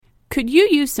Could you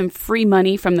use some free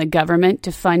money from the government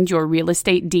to fund your real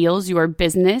estate deals, your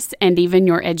business, and even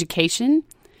your education?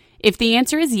 If the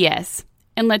answer is yes,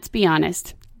 and let's be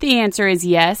honest, the answer is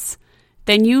yes,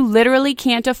 then you literally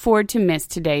can't afford to miss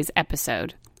today's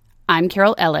episode. I'm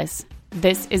Carol Ellis.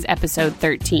 This is episode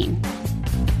 13.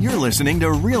 You're listening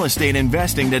to Real Estate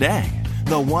Investing Today,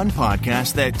 the one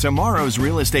podcast that tomorrow's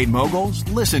real estate moguls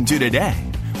listen to today,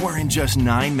 where in just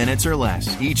 9 minutes or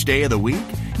less each day of the week,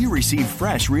 you receive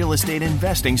fresh real estate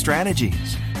investing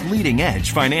strategies,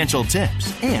 leading-edge financial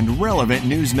tips, and relevant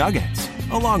news nuggets,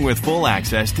 along with full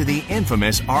access to the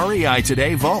infamous REI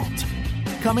Today Vault.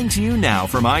 Coming to you now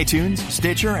from iTunes,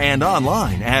 Stitcher, and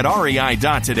online at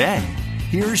rei.today.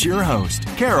 Here's your host,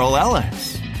 Carol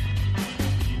Ellis.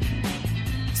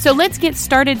 So let's get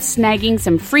started snagging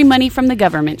some free money from the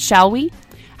government, shall we?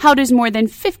 How does more than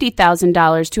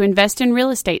 $50,000 to invest in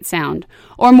real estate sound?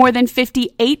 Or more than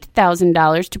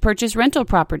 $58,000 to purchase rental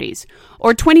properties?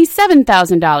 Or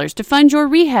 $27,000 to fund your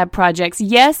rehab projects?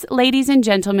 Yes, ladies and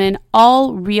gentlemen,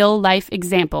 all real-life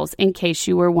examples, in case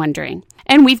you were wondering.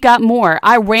 And we've got more.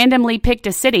 I randomly picked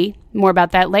a city, more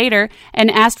about that later, and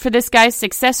asked for this guy's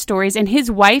success stories, and his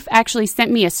wife actually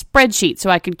sent me a spreadsheet so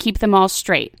I could keep them all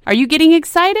straight. Are you getting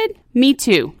excited? Me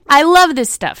too. I love this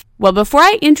stuff. Well, before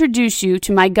I introduce you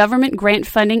to my government grant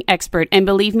funding expert, and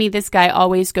believe me, this guy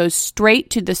always goes straight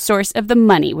to the source of the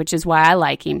money, which is why I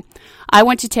like him, I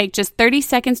want to take just 30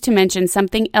 seconds to mention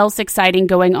something else exciting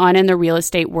going on in the real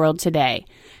estate world today.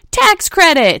 Tax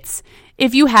credits!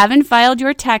 If you haven't filed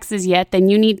your taxes yet, then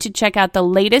you need to check out the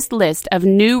latest list of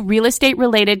new real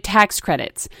estate-related tax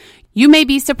credits. You may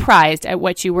be surprised at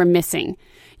what you were missing.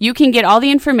 You can get all the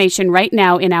information right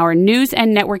now in our news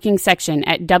and networking section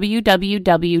at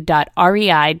www.rei.today.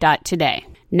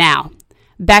 Now,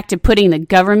 back to putting the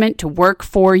government to work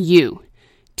for you.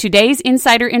 Today's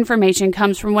insider information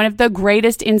comes from one of the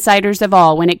greatest insiders of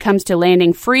all when it comes to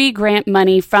landing free grant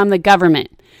money from the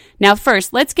government. Now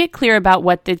first, let's get clear about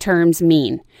what the terms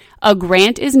mean. A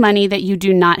grant is money that you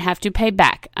do not have to pay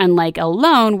back, unlike a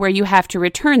loan where you have to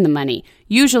return the money,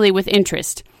 usually with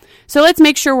interest. So let's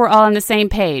make sure we're all on the same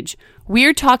page.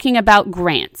 We're talking about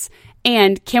grants.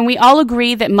 And can we all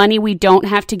agree that money we don't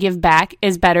have to give back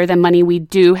is better than money we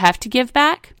do have to give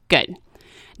back? Good.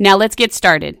 Now let's get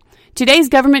started. Today's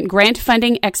government grant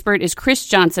funding expert is Chris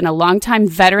Johnson, a longtime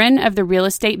veteran of the real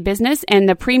estate business and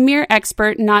the premier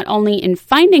expert not only in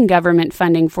finding government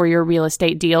funding for your real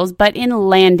estate deals, but in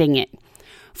landing it.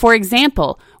 For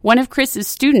example, one of Chris's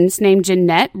students named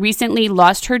Jeanette recently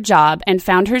lost her job and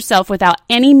found herself without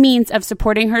any means of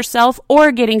supporting herself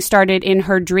or getting started in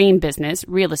her dream business,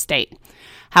 real estate.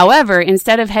 However,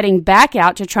 instead of heading back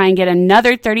out to try and get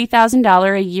another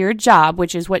 $30,000 a year job,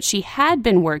 which is what she had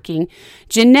been working,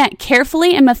 Jeanette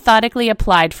carefully and methodically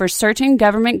applied for certain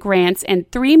government grants,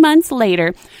 and 3 months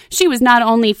later, she was not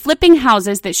only flipping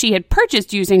houses that she had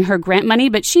purchased using her grant money,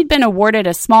 but she'd been awarded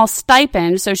a small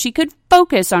stipend so she could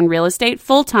focus on real estate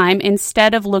full-time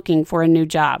instead of looking for a new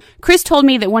job. Chris told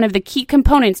me that one of the key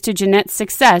components to Jeanette's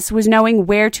success was knowing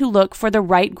where to look for the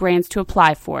right grants to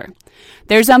apply for.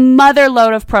 There's a mother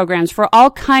load of programs for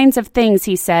all kinds of things,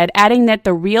 he said, adding that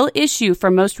the real issue for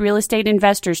most real estate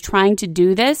investors trying to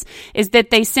do this is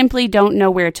that they simply don't know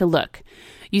where to look.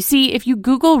 You see, if you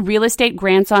Google real estate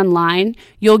grants online,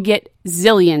 you'll get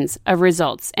zillions of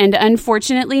results, and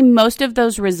unfortunately, most of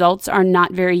those results are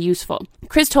not very useful.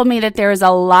 Chris told me that there is a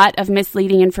lot of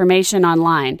misleading information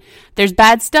online. There's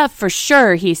bad stuff for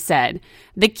sure, he said.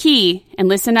 The key, and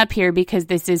listen up here because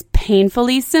this is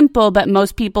painfully simple, but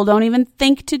most people don't even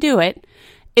think to do it,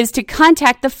 is to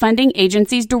contact the funding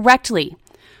agencies directly.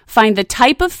 Find the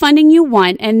type of funding you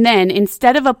want, and then,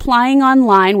 instead of applying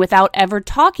online without ever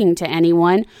talking to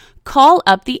anyone, call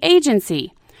up the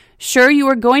agency. Sure, you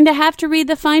are going to have to read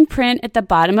the fine print at the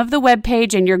bottom of the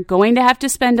webpage, and you're going to have to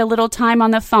spend a little time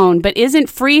on the phone, but isn't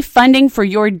free funding for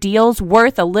your deals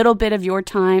worth a little bit of your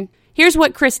time? Here's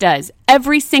what Chris does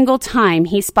every single time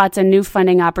he spots a new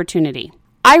funding opportunity.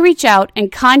 I reach out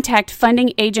and contact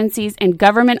funding agencies and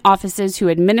government offices who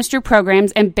administer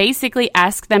programs and basically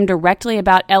ask them directly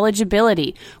about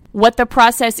eligibility, what the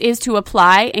process is to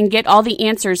apply, and get all the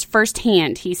answers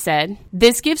firsthand, he said.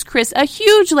 This gives Chris a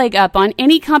huge leg up on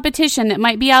any competition that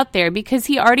might be out there because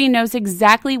he already knows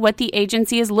exactly what the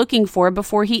agency is looking for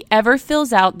before he ever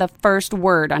fills out the first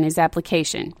word on his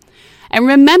application. And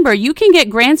remember, you can get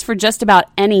grants for just about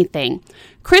anything.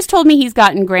 Chris told me he's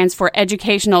gotten grants for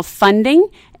educational funding,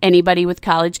 anybody with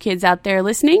college kids out there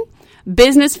listening,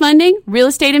 business funding, real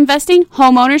estate investing,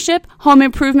 home ownership, home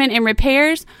improvement and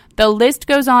repairs, The list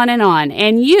goes on,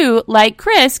 and you, like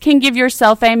Chris, can give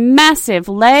yourself a massive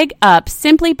leg up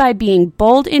simply by being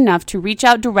bold enough to reach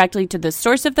out directly to the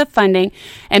source of the funding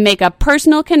and make a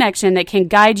personal connection that can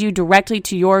guide you directly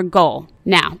to your goal.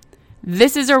 Now,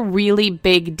 this is a really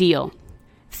big deal.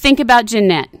 Think about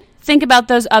Jeanette. Think about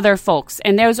those other folks,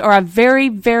 and those are a very,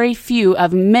 very few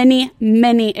of many,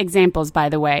 many examples, by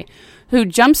the way, who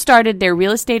jump-started their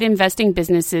real estate investing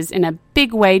businesses in a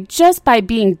big way just by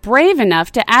being brave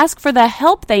enough to ask for the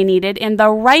help they needed in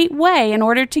the right way in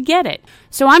order to get it.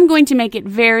 So I'm going to make it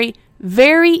very,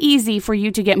 very easy for you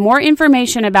to get more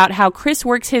information about how Chris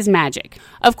works his magic.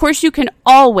 Of course, you can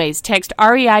always text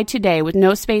REI Today with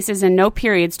no spaces and no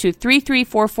periods to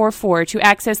 33444 to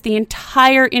access the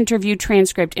entire interview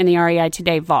transcript in the REI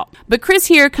Today vault. But Chris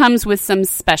here comes with some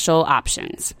special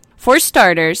options. For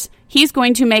starters, he's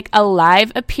going to make a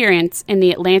live appearance in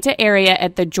the Atlanta area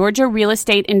at the Georgia Real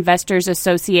Estate Investors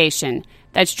Association,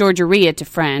 that's Georgia-REIA to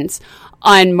friends,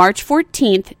 on March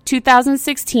 14th,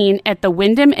 2016 at the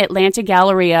Wyndham Atlanta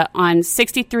Galleria on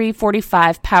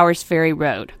 6345 Powers Ferry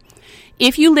Road.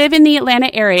 If you live in the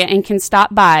Atlanta area and can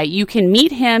stop by, you can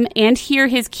meet him and hear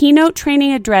his keynote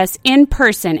training address in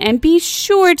person, and be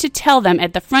sure to tell them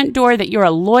at the front door that you're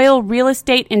a loyal Real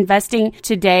Estate Investing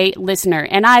Today listener,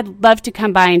 and I'd love to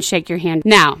come by and shake your hand.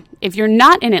 Now, if you're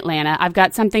not in Atlanta, I've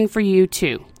got something for you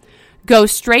too. Go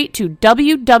straight to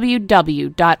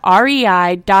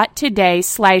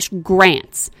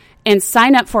www.rei.today/grants and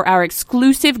sign up for our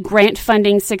exclusive grant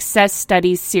funding success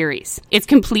studies series. It's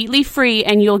completely free,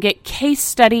 and you'll get case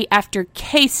study after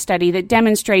case study that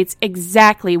demonstrates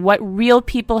exactly what real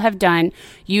people have done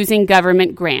using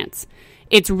government grants.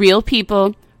 It's real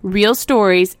people, real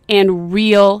stories, and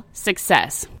real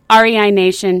success. REI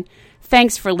Nation,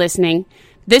 thanks for listening.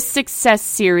 This success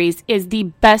series is the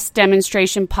best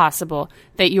demonstration possible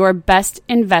that your best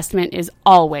investment is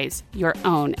always your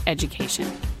own education.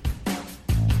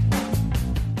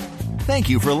 Thank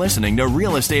you for listening to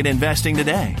Real Estate Investing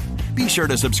Today. Be sure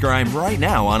to subscribe right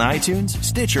now on iTunes,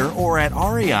 Stitcher, or at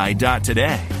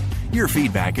rei.today. Your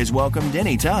feedback is welcomed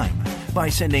anytime by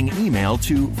sending email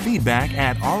to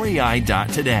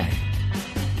feedback@rei.today.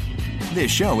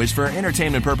 This show is for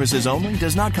entertainment purposes only,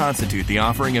 does not constitute the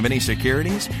offering of any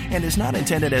securities, and is not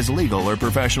intended as legal or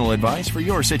professional advice for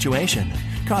your situation.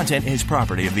 Content is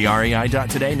property of the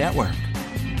REI.today network.